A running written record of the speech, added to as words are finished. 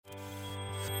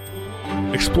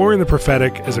Exploring the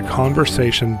Prophetic is a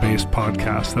conversation-based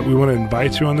podcast that we want to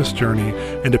invite you on this journey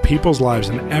into people's lives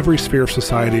in every sphere of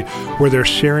society where they're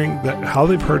sharing how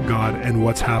they've heard God and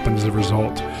what's happened as a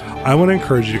result. I want to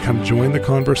encourage you to come join the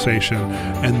conversation.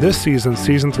 And this season,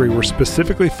 season 3, we're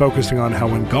specifically focusing on how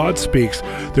when God speaks,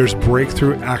 there's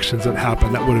breakthrough actions that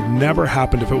happen that would have never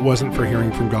happened if it wasn't for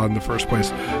hearing from God in the first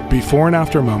place. Before and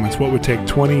after moments, what would take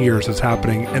 20 years is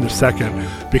happening in a second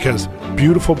because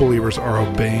beautiful believers are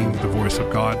obeying the voice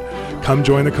of God. Come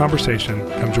join the conversation.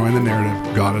 Come join the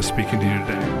narrative. God is speaking to you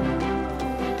today.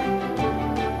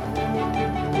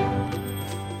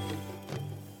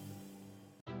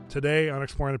 Today on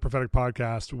Exploring the Prophetic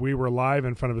podcast, we were live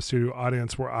in front of a studio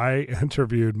audience where I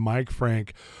interviewed Mike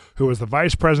Frank, who was the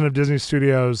vice president of Disney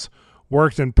Studios,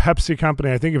 worked in Pepsi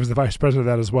Company. I think he was the vice president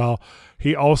of that as well.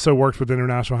 He also worked with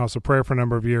International House of Prayer for a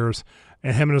number of years,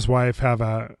 and him and his wife have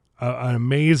an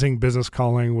amazing business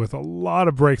calling with a lot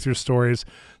of breakthrough stories.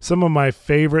 Some of my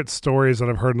favorite stories that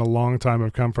I've heard in a long time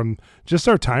have come from just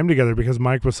our time together because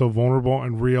Mike was so vulnerable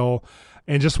and real,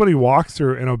 and just what he walked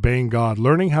through in obeying God,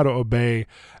 learning how to obey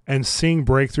and seeing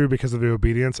breakthrough because of the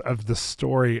obedience of the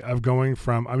story of going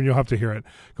from, you'll have to hear it,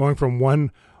 going from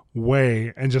one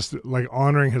way and just like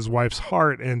honoring his wife's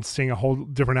heart and seeing a whole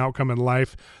different outcome in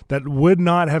life that would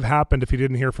not have happened if he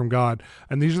didn't hear from God.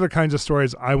 And these are the kinds of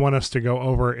stories I want us to go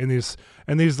over in these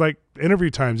like interview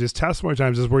times, these testimony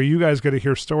times, is where you guys get to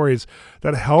hear stories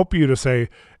that help you to say,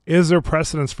 is there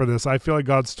precedence for this? I feel like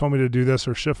God's told me to do this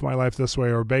or shift my life this way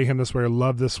or obey him this way or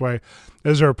love this way.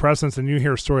 Is there a precedence? And you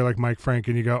hear a story like Mike Frank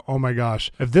and you go, oh my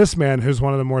gosh, if this man, who's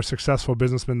one of the more successful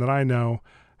businessmen that I know,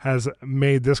 has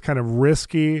made this kind of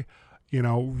risky,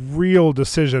 real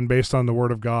decision based on the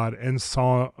word of God and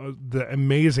saw the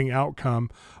amazing outcome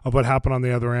of what happened on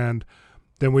the other end,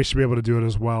 then we should be able to do it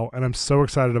as well. And I'm so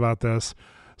excited about this.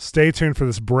 Stay tuned for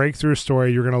this breakthrough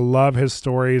story. You're going to love his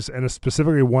stories, and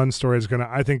specifically one story is going to,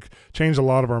 I think, change a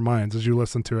lot of our minds as you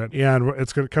listen to it. And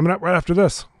it's coming up right after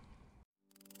this.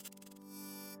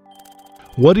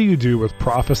 What do you do with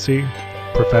prophecy,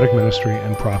 prophetic ministry,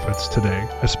 and prophets today,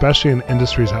 especially in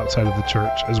industries outside of the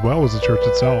church, as well as the church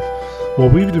itself? Well,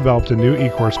 we've developed a new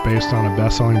e-course based on a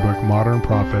best-selling book, Modern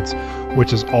Prophets,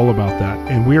 which is all about that.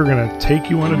 And we are going to take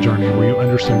you on a journey where you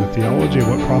understand the theology of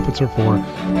what prophets are for.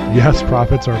 Yes,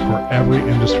 prophets are for every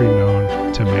industry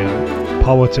known to man.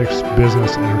 Politics,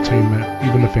 business, entertainment,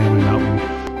 even the family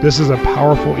mountain. This is a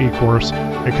powerful e-course.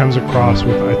 It comes across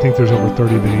with, I think there's over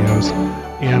 30 videos.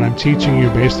 And I'm teaching you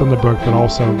based on the book, but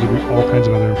also give you all kinds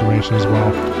of other information as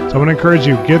well. So I want to encourage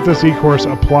you, get this e-course,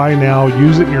 apply now,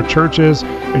 use it in your churches,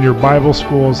 in your Bible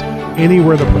schools,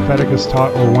 anywhere the prophetic is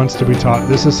taught or wants to be taught.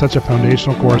 This is such a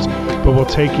foundational course, but we'll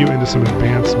take you into some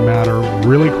advanced matter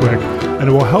really quick, and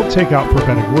it will help take out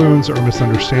prophetic wounds or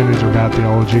misunderstandings or bad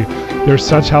theology. There's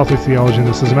such healthy theology in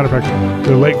this. As a matter of fact,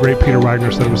 the late, great Peter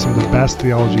Wagner said it was some of the best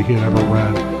theology he had ever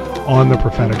read on the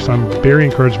prophetic. So I'm very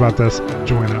encouraged about this.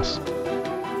 Join us.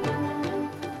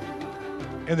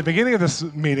 In the beginning of this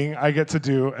meeting, I get to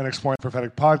do an Exploring the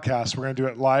Prophetic podcast. We're going to do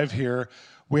it live here.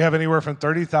 We have anywhere from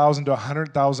 30,000 to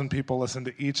 100,000 people listen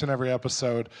to each and every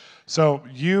episode. So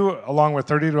you, along with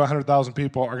 30 to 100,000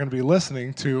 people, are going to be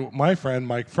listening to my friend,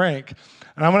 Mike Frank.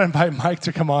 And I'm going to invite Mike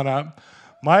to come on up.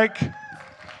 Mike,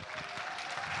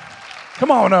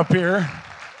 come on up here.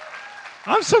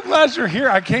 I'm so glad you're here.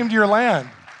 I came to your land.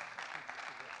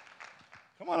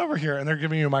 Come on over here. And they're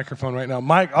giving you a microphone right now.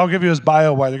 Mike, I'll give you his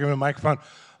bio while they're giving you a microphone.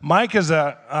 Mike is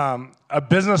a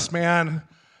businessman.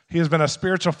 He has been a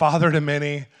spiritual father to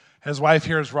many. His wife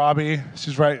here is Robbie.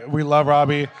 She's right. We love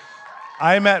Robbie.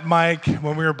 I met Mike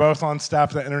when we were both on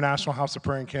staff at the International House of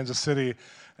Prayer in Kansas City.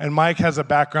 And Mike has a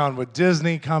background with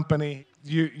Disney Company.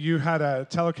 You had a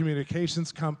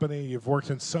telecommunications company. You've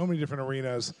worked in so many different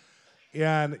arenas.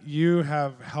 And you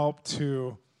have helped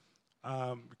to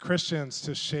Christians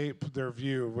to shape their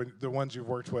view, the ones you've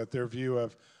worked with, their view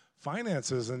of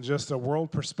finances and just a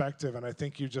world perspective. And I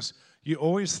think you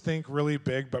always think really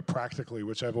big but practically,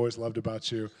 which I've always loved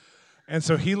about you. And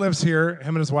so he lives here,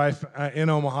 him and his wife, in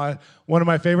Omaha. One of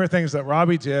my favorite things that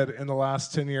Robbie did in the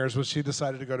last 10 years was she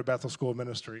decided to go to Bethel School of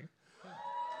Ministry.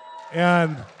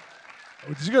 And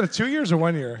did you go to 2 years or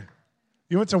 1 year?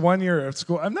 You went to 1 year of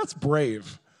school, and that's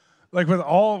brave. Like with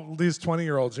all these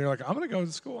 20-year-olds, you're like, I'm going to go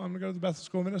to school. I'm going to go to the Bethel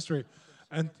School of Ministry.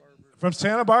 And from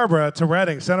Santa Barbara to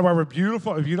Redding. Santa Barbara,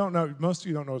 beautiful. If you don't know, most of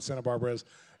you don't know what Santa Barbara is.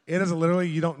 It is literally,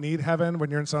 you don't need heaven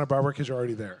when you're in Santa Barbara because you're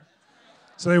already there.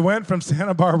 So they went from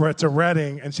Santa Barbara to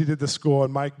Redding, and she did the school,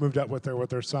 and Mike moved up with her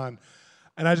with her son.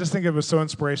 And I just think it was so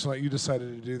inspirational that you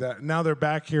decided to do that. And now they're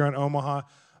back here in Omaha.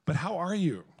 But how are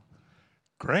you?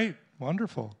 Great.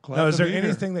 Wonderful. Glad Now, is to there be here.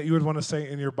 anything that you would want to say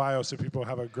in your bio so people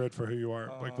have a grid for who you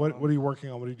are? Like, what are you working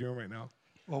on? What are you doing right now?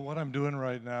 Well, what I'm doing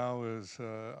right now is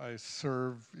I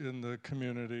serve in the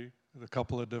community, a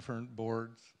couple of different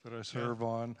boards that I serve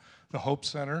on. The Hope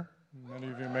Center, many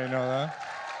of you may know that.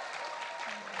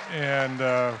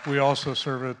 And we also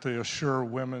serve at the Assure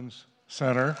Women's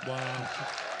Center. Wow.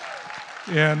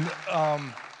 And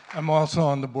I'm also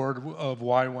on the board of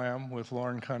YWAM with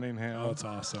Lauren Cunningham. Oh, that's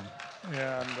awesome.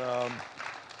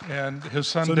 And his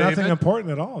son So David. nothing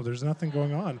important at all. There's nothing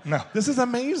going on. No. This is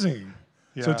amazing.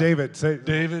 Yeah. So David,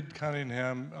 David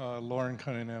Cunningham, Lauren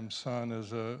Cunningham's son,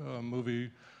 is a movie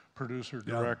producer,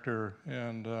 director,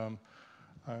 and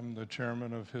I'm the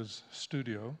chairman of his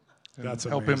studio. And That's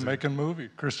help amazing. him making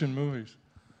Christian movies.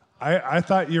 I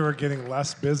thought you were getting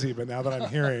less busy, but now that I'm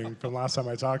hearing from last time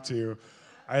I talked to you,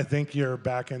 I think you're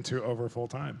back into over full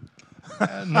time.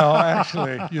 No,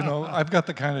 actually, I've got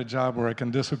the kind of job where I can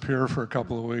disappear for a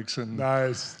couple of weeks and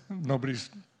Nice.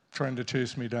 nobody's trying to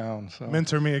chase me down. So.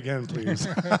 Mentor me again, please.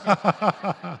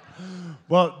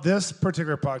 Well, this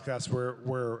particular podcast,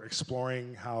 we're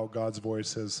exploring how God's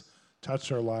voice has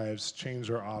touched our lives, changed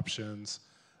our options,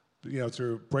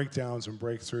 through breakdowns and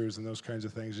breakthroughs and those kinds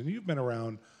of things. And you've been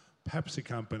around Pepsi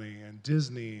Company and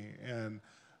Disney and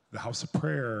the House of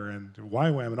Prayer and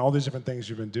YWAM and all these different things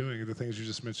you've been doing, the things you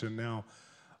just mentioned now.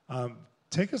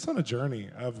 Take us on a journey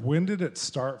of when did it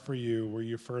start for you where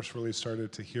you first really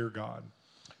started to hear God?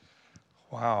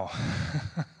 Wow.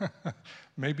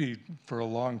 Maybe for a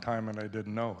long time and I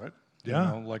didn't know it.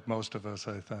 Yeah. Like most of us,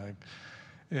 I think.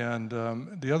 And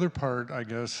the other part, I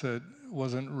guess, that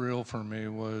wasn't real for me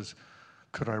was,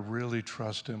 could I really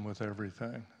trust him with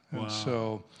everything? Wow. And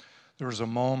so there was a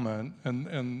moment,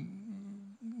 and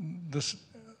this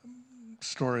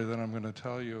story that I'm going to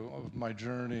tell you of my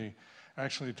journey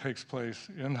actually takes place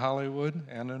in Hollywood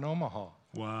and in Omaha.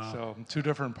 Wow. So two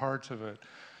different parts of it.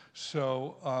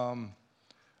 So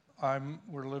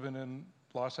we're living in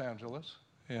Los Angeles,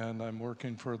 and I'm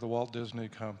working for the Walt Disney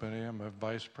Company. I'm a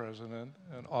vice president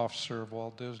and officer of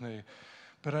Walt Disney.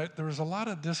 But there was a lot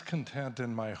of discontent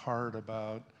in my heart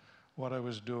about what I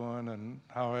was doing and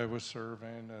how I was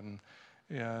serving.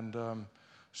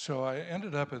 So I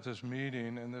ended up at this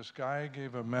meeting, and this guy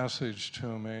gave a message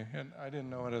to me, and I didn't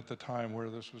know it at the time where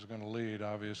this was going to lead,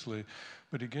 obviously.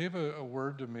 But he gave a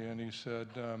word to me, and he said,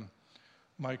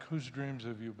 Mike, whose dreams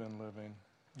have you been living?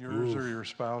 Yours or your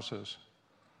spouse's?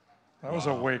 That was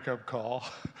a wake-up call.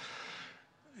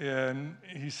 And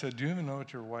he said, do you even know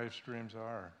what your wife's dreams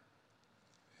are?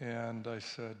 And I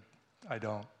said, I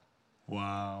don't.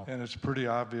 Wow. And it's pretty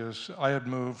obvious. I had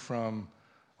moved from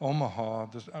Omaha.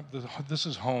 This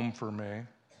is home for me.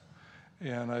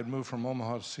 And I'd moved from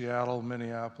Omaha to Seattle,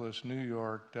 Minneapolis, New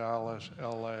York, Dallas,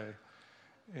 LA.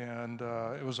 And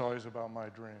it was always about my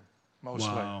dream,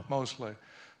 mostly.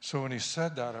 So when he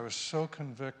said that, I was so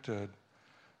convicted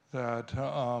that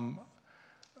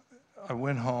I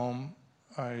went home.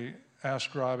 I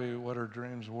asked Robbie what her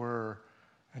dreams were,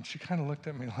 and she kind of looked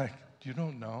at me like, you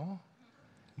don't know?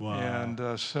 Wow.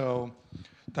 And so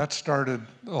that started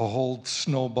a whole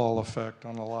snowball effect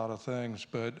on a lot of things.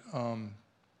 But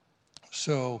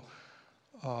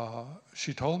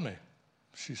she told me,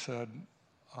 she said,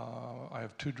 I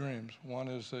have two dreams. One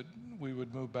is that we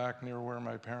would move back near where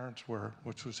my parents were,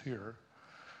 which was here,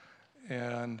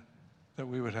 and that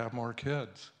we would have more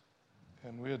kids.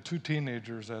 And we had two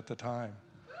teenagers at the time.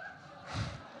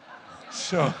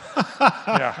 So,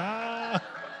 yeah.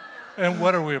 And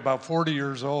what are we, about 40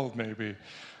 years old, maybe?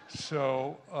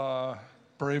 So,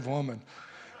 brave woman.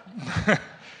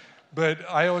 But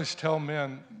I always tell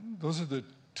men, those are the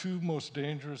two most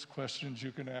dangerous questions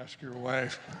you can ask your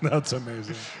wife. That's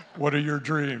amazing. What are your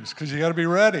dreams? Because you got to be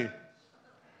ready.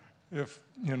 If,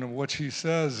 what she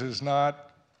says is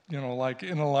not, like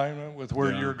in alignment with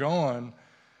where you're going,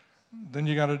 then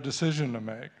you got a decision to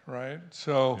make, right?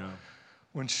 So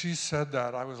when she said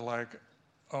that, I was like,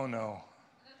 oh no.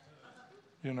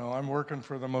 I'm working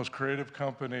for the most creative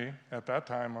company at that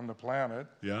time on the planet.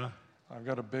 Yeah. I've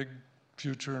got a big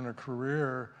future and a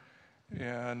career,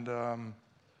 and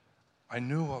I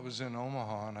knew what was in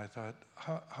Omaha, and I thought,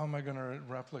 how am I going to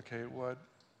replicate what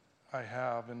I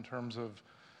have in terms of,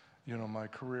 my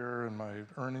career and my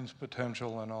earnings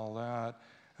potential and all that?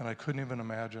 And I couldn't even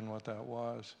imagine what that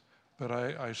was. But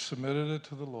I submitted it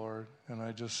to the Lord, and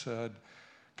I just said,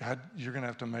 God, you're going to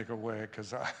have to make a way,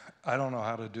 because I don't know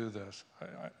how to do this.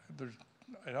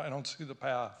 I don't see the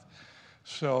path.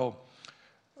 So,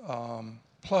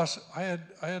 plus, I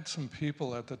had some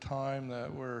people at the time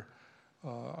that were,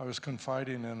 I was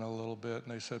confiding in a little bit,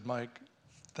 and they said, Mike,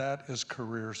 that is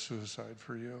career suicide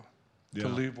for you. to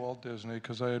leave Walt Disney,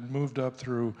 because I had moved up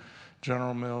through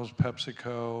General Mills,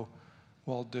 PepsiCo,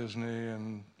 Walt Disney,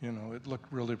 and it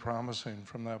looked really promising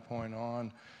from that point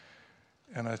on.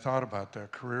 And I thought about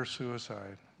that, career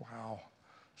suicide. Wow.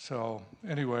 So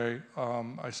anyway,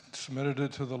 I submitted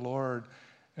it to the Lord,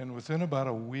 and within about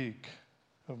a week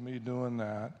of me doing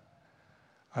that,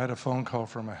 I had a phone call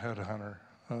from a headhunter,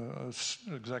 an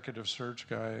executive search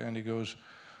guy, and he goes,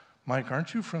 "Mike,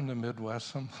 aren't you from the Midwest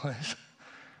someplace?"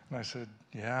 And I said,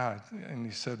 "Yeah." And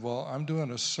he said, "Well, I'm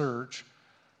doing a search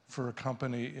for a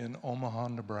company in Omaha,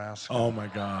 Nebraska." Oh my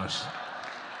gosh.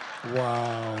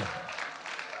 Wow.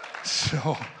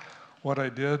 So what I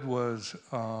did was,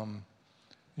 I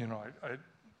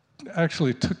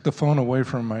actually took the phone away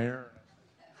from my ear.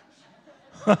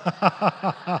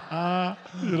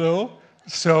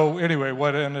 So anyway,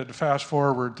 what ended, fast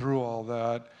forward through all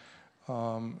that,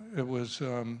 it was,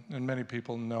 and many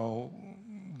people know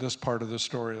this part of the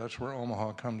story, that's where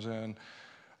Omaha comes in.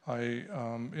 I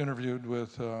interviewed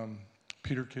with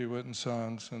Peter Kiewit and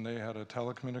Sons, and they had a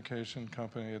telecommunication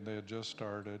company that they had just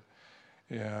started.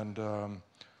 And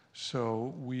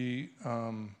so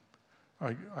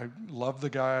I love the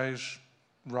guys.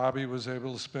 Robbie was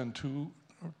able to spend 2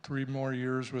 or 3 more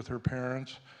years with her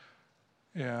parents,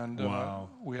 and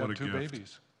we had 2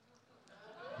 babies.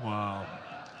 Wow.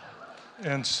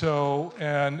 And so,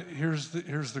 and here's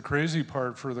the crazy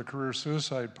part for the career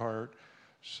suicide part.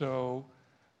 So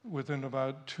within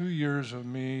about 2 years of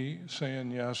me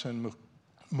saying yes and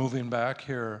moving back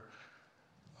here,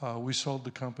 we sold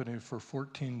the company for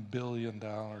 $14 billion.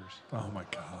 Oh my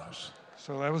gosh.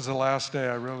 So that was the last day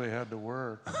I really had to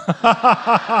work.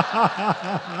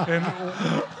 and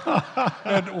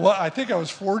I think I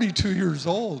was 42 years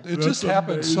old. It just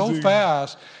happened so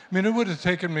fast. I mean, it would have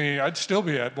taken me, I'd still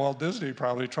be at Walt Disney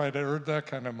probably trying to earn that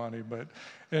kind of money. But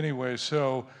anyway,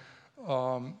 so,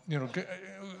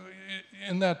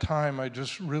 in that time, I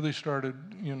just really started,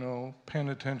 paying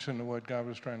attention to what God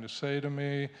was trying to say to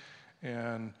me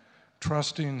and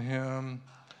trusting Him.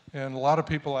 And a lot of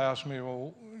people ask me,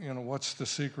 well, what's the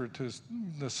secret to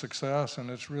the success? And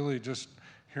it's really just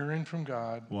hearing from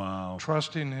God,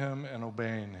 trusting Him, and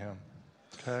obeying Him.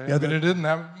 Okay? Yeah,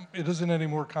 it isn't any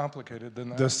more complicated than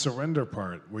that. The surrender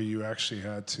part, where you actually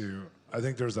had to, I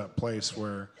think there's that place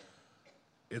where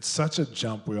it's such a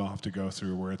jump we all have to go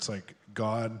through, where it's like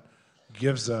God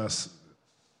gives us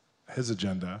His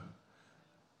agenda,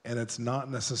 and it's not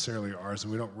necessarily ours,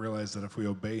 and we don't realize that if we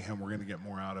obey Him, we're going to get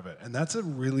more out of it. And that's a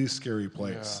really scary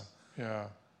place. Yeah.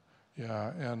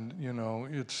 And,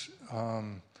 it's,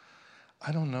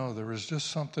 I don't know, there was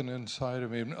just something inside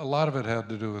of me. A lot of it had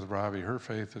to do with Robbie. Her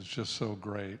faith is just so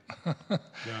great.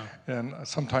 And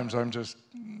sometimes I'm just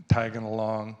tagging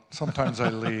along. Sometimes I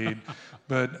lead.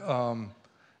 But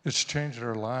it's changed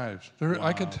our lives.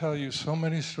 I could tell you so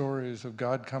many stories of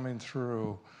God coming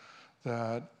through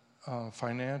that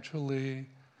financially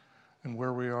and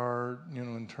where we are,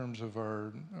 in terms of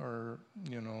our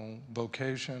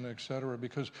vocation, et cetera,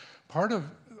 because part of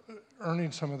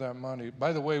earning some of that money,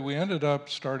 by the way, we ended up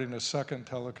starting a second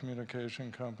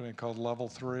telecommunication company called Level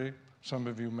 3. Some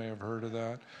of you may have heard of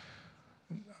that.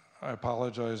 I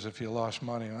apologize if you lost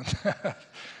money on that.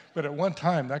 But at one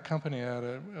time, that company had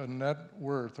a net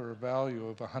worth or a value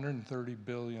of $130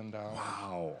 billion.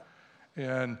 Wow.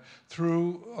 And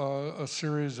through a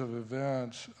series of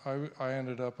events, I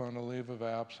ended up on a leave of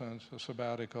absence, a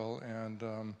sabbatical, and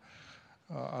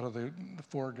out of the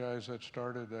 4 guys that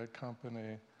started that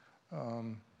company,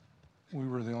 we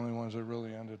were the only ones that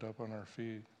really ended up on our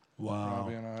feet. Wow.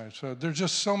 Robbie and I. So there's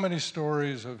just so many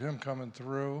stories of him coming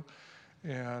through,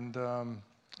 and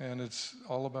it's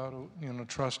all about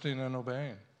trusting and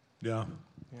obeying. Yeah.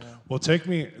 Well, take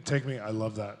me. I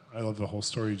love that. I love the whole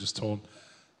story you just told.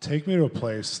 Take me to a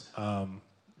place,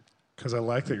 because I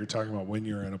like that you're talking about when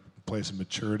you're in a place of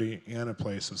maturity and a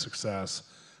place of success.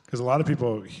 Because a lot of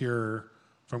people hear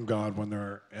from God when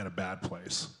they're in a bad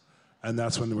place, and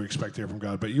that's when we expect to hear from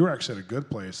God. But you were actually at a good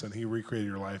place, and He recreated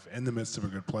your life in the midst of a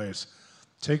good place.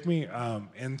 Take me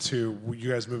into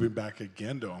you guys moving back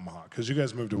again to Omaha, because you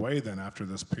guys moved away then after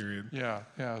this period. Yeah.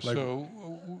 So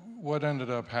what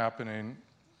ended up happening,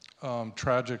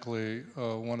 tragically,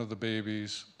 one of the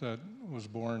babies that was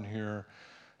born here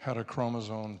had a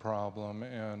chromosome problem,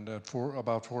 and at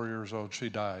about 4 years old, she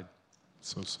died.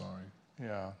 So sorry.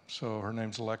 Yeah, so her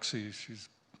name's Lexi. She's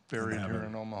buried here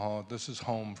in Omaha. This is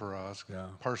home for us,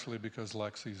 partially because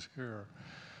Lexi's here.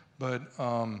 But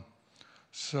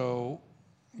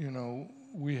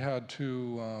we had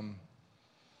to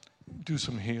do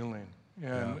some healing,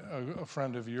 And a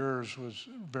friend of yours was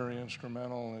very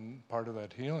instrumental in part of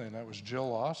that healing. That was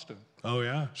Jill Austin. Oh,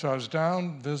 yeah. So I was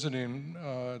down visiting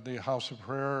the House of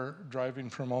Prayer, driving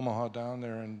from Omaha down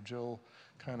there, and Jill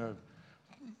kind of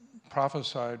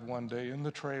prophesied one day in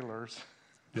the trailers.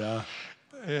 Yeah.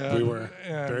 And, we were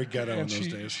very ghetto in those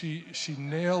days. She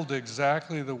nailed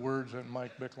exactly the words that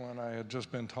Mike Bickle and I had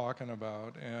just been talking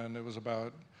about, and it was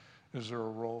about, is there a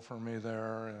role for me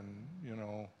there, and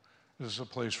is this a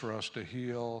place for us to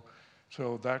heal?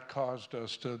 So that caused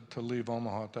us to leave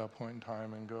Omaha at that point in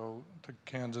time and go to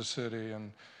Kansas City,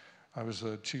 and I was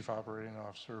the chief operating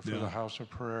officer for the House of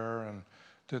Prayer, and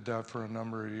did that for a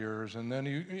number of years, and then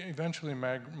he eventually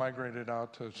migrated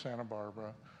out to Santa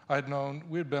Barbara.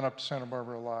 We had been up to Santa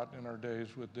Barbara a lot in our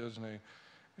days with Disney,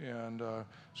 and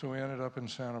so we ended up in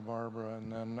Santa Barbara,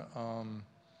 and then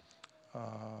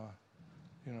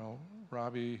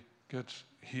Robbie gets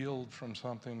healed from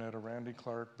something at a Randy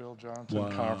Clark, Bill Johnson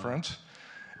conference,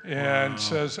 and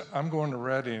says, I'm going to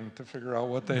Redding to figure out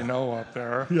what they know up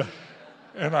there,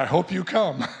 and I hope you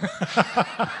come.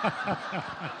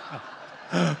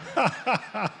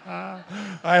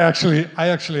 I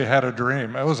actually had a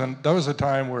dream. That was a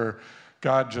time where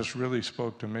God just really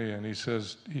spoke to me, and he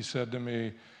said to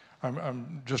me,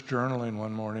 I'm just journaling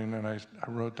one morning, and I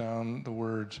wrote down the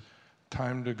words,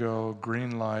 time to go,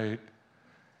 green light,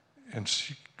 and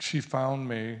she found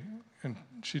me, and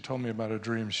she told me about a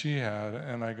dream she had,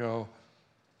 and I go,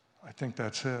 I think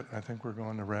that's it. I think we're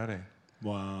going to Redding.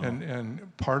 Wow. And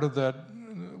part of that,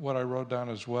 what I wrote down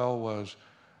as well was,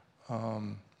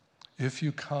 if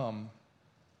you come,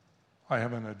 I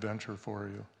have an adventure for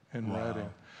you in Redding.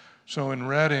 So in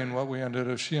Redding,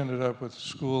 she ended up with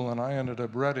school, and I ended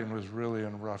up, Redding was really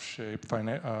in rough shape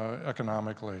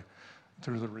economically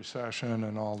through the recession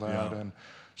and all that. And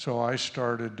so I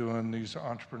started doing these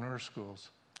entrepreneur schools.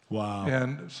 Wow.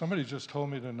 And somebody just told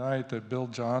me tonight that Bill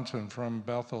Johnson from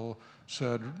Bethel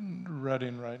said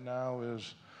Redding right now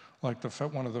is like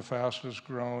one of the fastest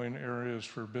growing areas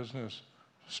for business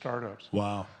startups.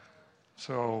 Wow.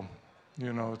 So,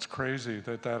 it's crazy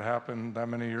that happened that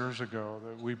many years ago,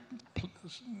 that we,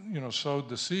 sowed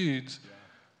the seeds.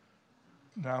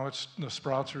 Now the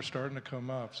sprouts are starting to come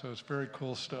up. So it's very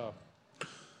cool stuff.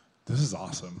 This is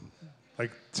awesome.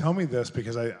 Like, tell me this,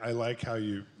 because I like how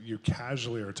you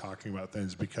casually are talking about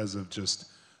things because of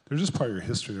they're just part of your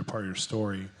history, they're part of your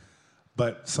story.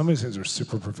 But some of these things are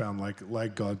super profound,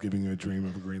 like God giving you a dream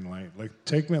of a green light. Like,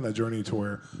 take me on that journey to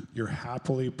where you're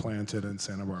happily planted in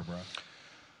Santa Barbara.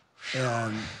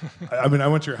 And I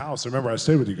went to your house. I remember I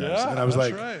stayed with you guys. And I was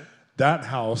like, right. That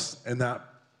house and that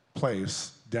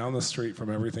place down the street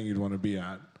from everything you'd want to be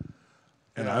at.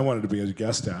 And I wanted to be a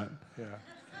guest at. Yeah.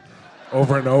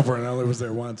 Over and over, and I only was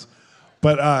there once.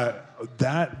 But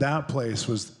that place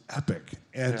was epic.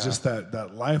 And just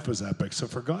that life was epic. So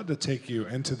for God to take you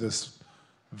into this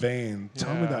vein,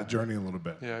 tell me that journey a little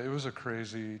bit. Yeah, it was a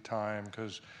crazy time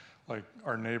because, like,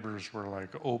 our neighbors were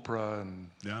like Oprah and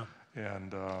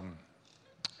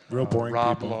real boring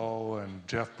Rob people. Lowe and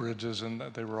Jeff Bridges, and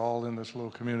they were all in this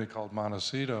little community called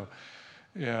Montecito.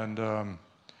 And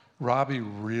Robbie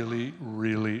really,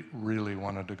 really, really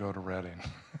wanted to go to Redding.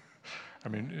 I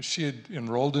mean, she had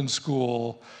enrolled in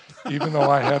school, even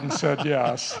though I hadn't said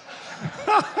yes.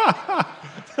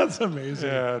 That's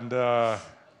amazing. And,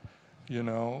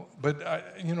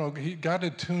 he got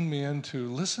to tune me into,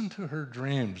 listen to her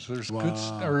dreams. There's good,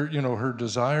 her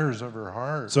desires of her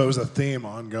heart. So it was a theme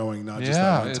ongoing, not just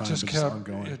that one time, just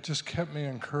ongoing. It just kept me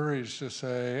encouraged to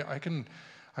say, I can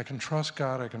trust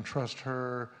God, I can trust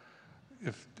her.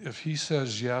 If he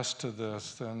says yes to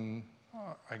this, then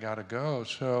I got to go.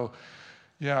 So,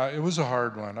 yeah, it was a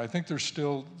hard one. I think there's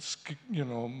still,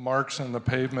 marks in the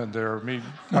pavement there,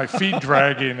 my feet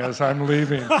dragging as I'm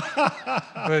leaving.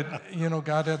 But,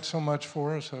 God had so much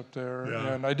for us up there.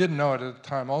 Yeah. And I didn't know it at the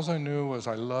time. All I knew was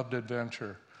I loved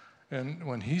adventure. And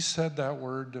when he said that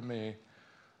word to me,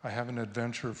 I have an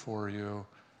adventure for you,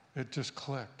 it just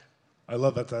clicked. I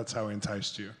love that that's how he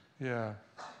enticed you. Yeah.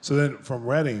 So then from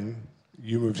Redding,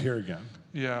 you moved here again.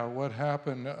 Yeah, what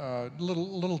happened,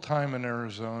 little time in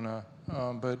Arizona,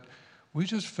 but we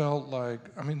just felt like,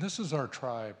 this is our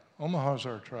tribe. Omaha's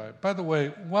our tribe. By the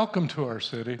way, welcome to our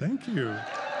city. Thank you.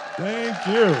 Thank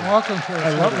you. Welcome to our city.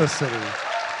 I love this city.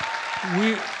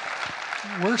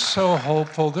 We're so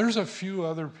hopeful. There's a few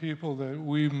other people that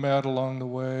we met along the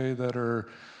way that are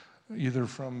either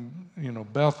from,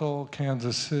 Bethel,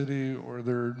 Kansas City, or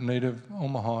they're native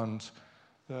Omahans.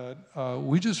 That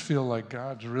we just feel like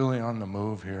God's really on the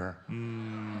move here.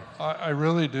 I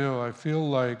really do. I feel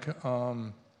like,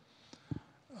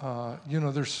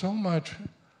 there's so much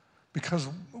because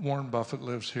Warren Buffett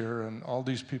lives here and all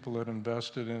these people that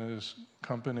invested in his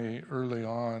company early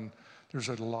on, there's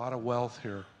a lot of wealth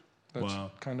here. That's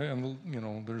kind of, and you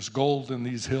know, there's gold in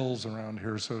these hills around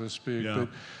here, so to speak. Yeah.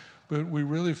 But we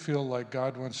really feel like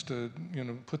God wants to, you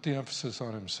know, put the emphasis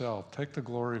on himself, take the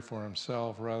glory for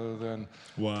himself rather than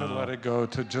to let it go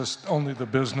to just only the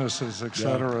businesses, et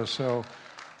cetera. Yeah. So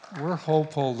we're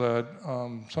hopeful that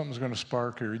something's going to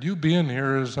spark here. You being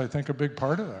here is, I think, a big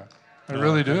part of that. I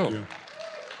really do.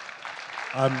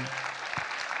 Thank you.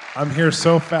 I'm here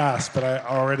so fast, but I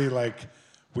already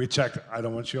we checked. I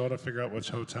don't want you all to figure out which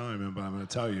hotel I'm in, but I'm going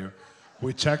to tell you.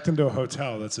 We checked into a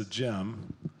hotel that's a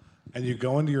gym, and you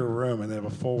go into your room, and they have a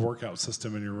full workout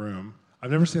system in your room. I've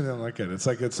never seen anything like it. It's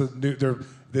like it's a new.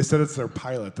 They said it's their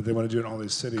pilot that they want to do in all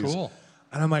these cities. Cool.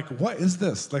 And I'm like, what is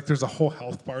this? Like, there's a whole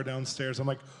health bar downstairs. I'm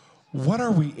like, what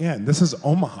are we in? This is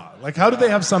Omaha. Like, how do they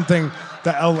have something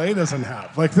that LA doesn't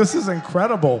have? Like, this is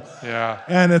incredible. Yeah.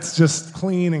 And it's just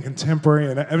clean and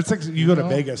contemporary. And it's like you go to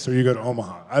Vegas or you go to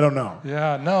Omaha. I don't know.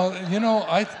 Yeah, no, you know,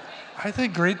 I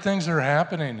think great things are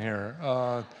happening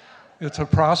here. It's a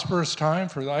prosperous time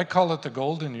I call it the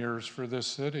golden years for this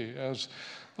city, as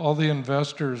all the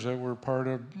investors that were part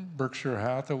of Berkshire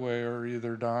Hathaway are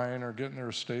either dying or getting their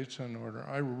estates in order.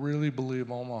 I really believe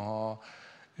Omaha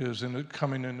is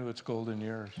coming into its golden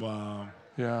years. Wow.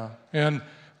 Yeah,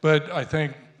 but I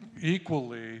think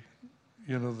equally,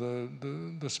 you know,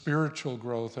 the spiritual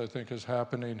growth I think is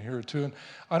happening here too. And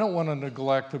I don't want to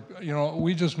neglect you know,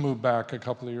 we just moved back a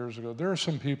couple of years ago. There are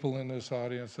some people in this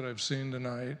audience that I've seen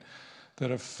tonight that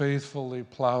have faithfully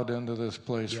plowed into this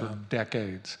place for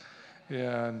decades.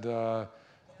 And,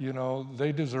 you know,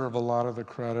 they deserve a lot of the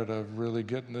credit of really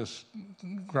getting this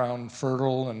ground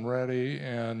fertile and ready.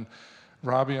 And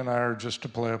Robbie and I are just to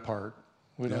play a part.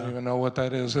 We don't even know what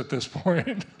that is at this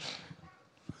point.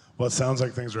 Well, it sounds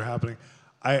like things are happening.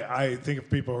 I think of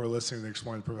people who are listening to the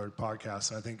Exploring the Prophetic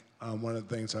podcast, I think one of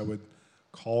the things I would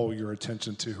call your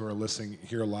attention to who are listening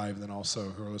here live and then also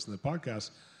who are listening to the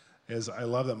podcast is I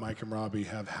love that Mike and Robbie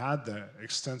have had the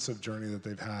extensive journey that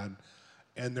they've had.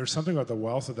 And there's something about the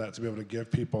wealth of that to be able to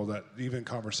give people that even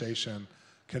conversation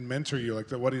can mentor you, like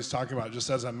what he's talking about, just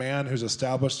as a man who's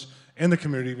established in the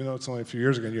community, even though it's only a few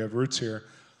years ago and you have roots here.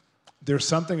 There's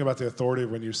something about the authority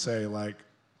when you say, like,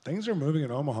 things are moving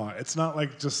in Omaha. It's not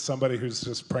like just somebody who's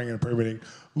just praying in a prayer meeting,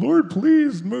 Lord,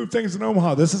 please move things in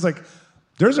Omaha. This is like,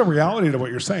 there's a reality to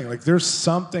what you're saying. Like, there's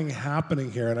something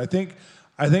happening here. And I think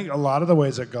a lot of the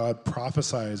ways that God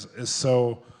prophesies is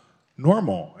so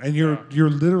normal. And you're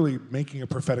literally making a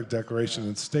prophetic declaration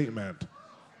and statement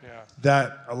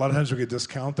that a lot of times we could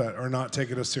discount that or not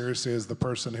take it as seriously as the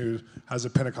person who has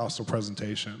a Pentecostal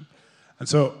presentation. And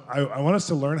so I want us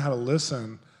to learn how to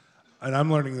listen. And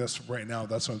I'm learning this right now.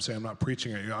 That's what I'm saying. I'm not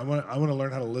preaching at you. I want to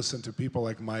learn how to listen to people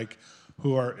like Mike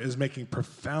who is making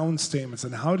profound statements.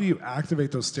 And how do you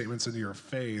activate those statements into your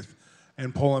faith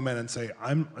and pull them in and say,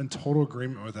 I'm in total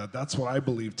agreement with that. That's what I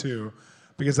believe too.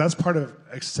 Because that's part of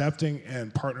accepting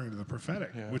and partnering to the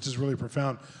prophetic, which is really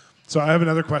profound. So I have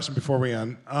another question before we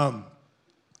end.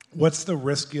 What's the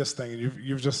riskiest thing?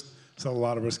 You've just said a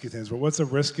lot of risky things, but what's the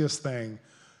riskiest thing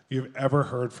you've ever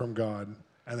heard from God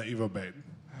and that you've obeyed?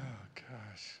 Oh,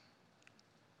 gosh.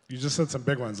 You just said some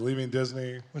big ones. Leaving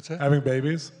Disney. What's that? Having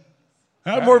babies.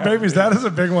 Have more babies. That is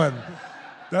a big one.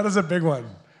 That is a big one.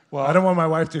 Well, I don't want my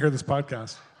wife to hear this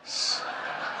podcast.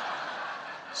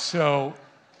 So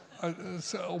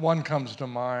one comes to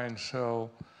mind. So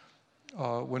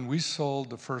when we sold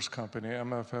the first company,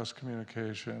 MFS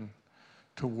Communication,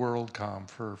 to WorldCom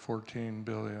for $14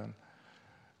 billion,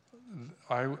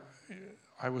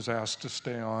 I was asked to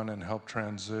stay on and help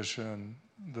transition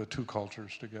the two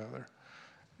cultures together.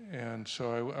 And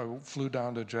so I flew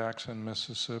down to Jackson,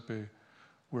 Mississippi,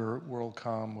 where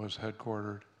WorldCom was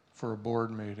headquartered, for a board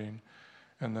meeting.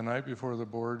 And the night before the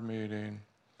board meeting,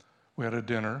 we had a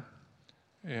dinner.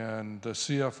 And the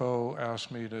CFO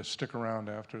asked me to stick around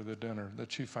after the dinner, the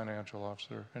chief financial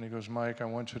officer. And he goes, Mike, I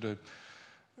want you to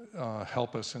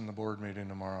help us in the board meeting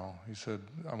tomorrow. He said,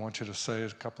 I want you to say a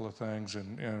couple of things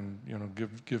and you know,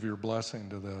 give your blessing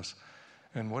to this.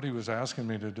 And what he was asking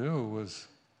me to do was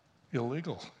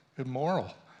illegal,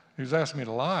 immoral. He was asking me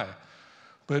to lie.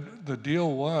 But the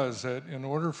deal was that in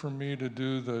order for me to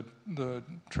do the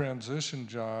transition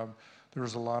job, there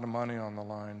was a lot of money on the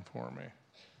line for me.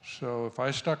 So if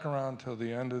I stuck around till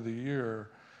the end of the year,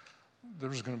 there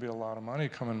was going to be a lot of money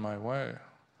coming my way.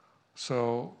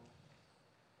 So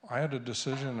I had a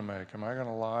decision to make. Am I going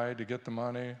to lie to get the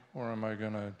money, or am I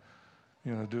going to,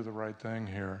 you know, do the right thing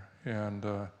here? And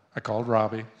I called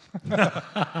Robbie.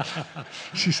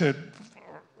 She said,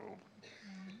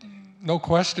 no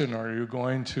question are you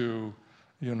going to,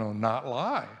 not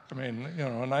lie. I mean,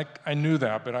 and I knew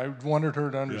that, but I wanted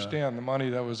her to understand the money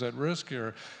that was at risk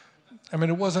here. I mean,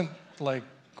 it wasn't like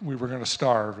we were going to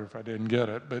starve if I didn't get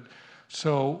it. But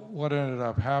so what ended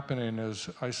up happening is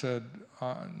I said,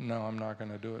 no, I'm not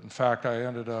going to do it. In fact, I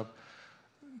ended up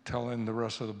telling the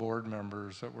rest of the board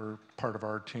members that were part of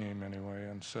our team anyway,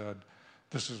 and said,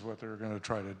 this is what they're going to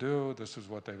try to do. This is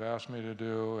what they've asked me to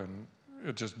do. And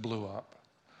it just blew up.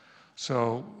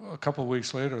 So a couple of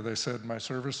weeks later, they said, my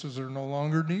services are no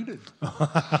longer needed.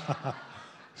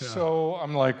 So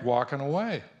I'm like walking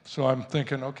away. So I'm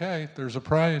thinking, okay, there's a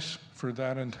price for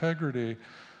that integrity.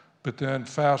 But then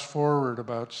fast forward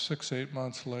about 6-8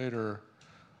 months later,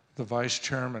 the vice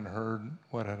chairman heard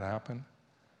what had happened,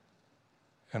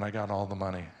 and I got all the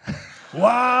money.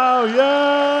 Wow,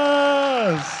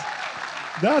 yes!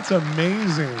 That's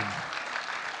amazing.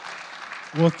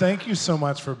 Well, thank you so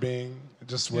much for being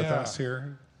just with us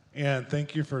here. And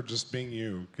thank you for just being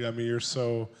you. I mean, you're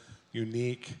so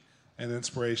unique and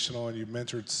inspirational, and you've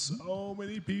mentored so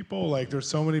many people. Like, there's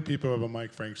so many people who have a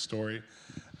Mike Frank story.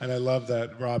 And I love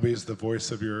that Robbie's the voice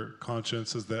of your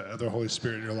conscience, is the other Holy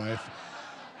Spirit in your life.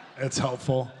 It's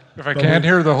helpful. If I can't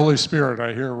hear the Holy Spirit,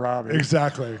 I hear Robbie.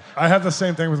 Exactly. I have the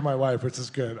same thing with my wife, which is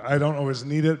good. I don't always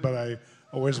need it, but I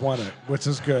always want it, which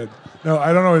is good. No,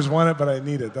 I don't always want it, but I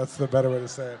need it. That's the better way to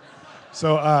say it.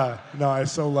 So, no, I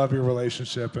so love your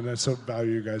relationship, and I so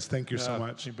value you guys. Thank you so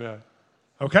much. You bet.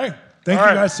 Okay. Thank you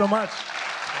guys so much.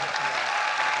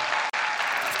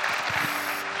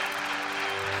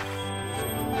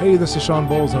 Hey, this is Shawn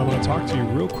Bolz, and I want to talk to you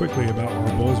real quickly about our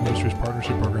Bolz Ministries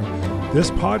Partnership Program.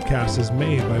 This podcast is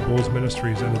made by Bolz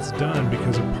Ministries, and it's done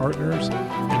because of partners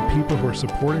and people who are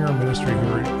supporting our ministry, who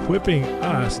are equipping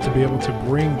us to be able to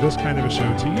bring this kind of a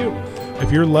show to you.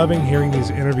 If you're loving hearing these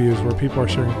interviews where people are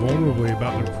sharing vulnerably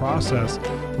about their process,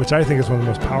 which I think is one of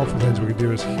the most powerful things we can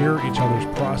do, is hear each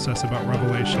other's process about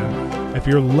revelation. If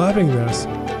you're loving this,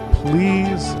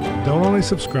 please don't only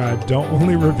subscribe, don't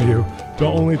only review,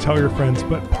 don't only tell your friends,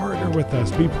 but partner with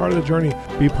us. Be part of the journey.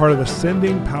 Be part of the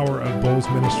sending power of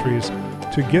Bolz Ministries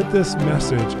to get this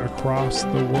message across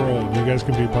the world. You guys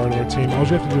can be part of our team. All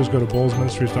you have to do is go to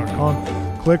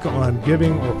bolzministries.com, click on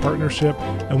giving or partnership,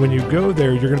 and when you go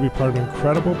there, you're going to be part of an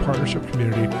incredible partnership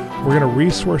community. We're going to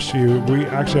resource you. We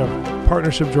actually have a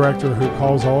partnership director who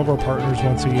calls all of our partners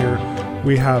once a year.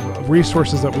 We have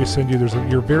resources that we send you. There's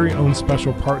your very own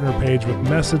special partner page with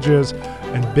messages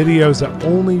and videos that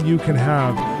only you can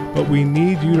have. But we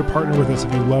need you to partner with us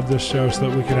if you love this show so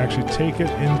that we can actually take it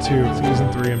into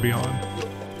season 3 and beyond.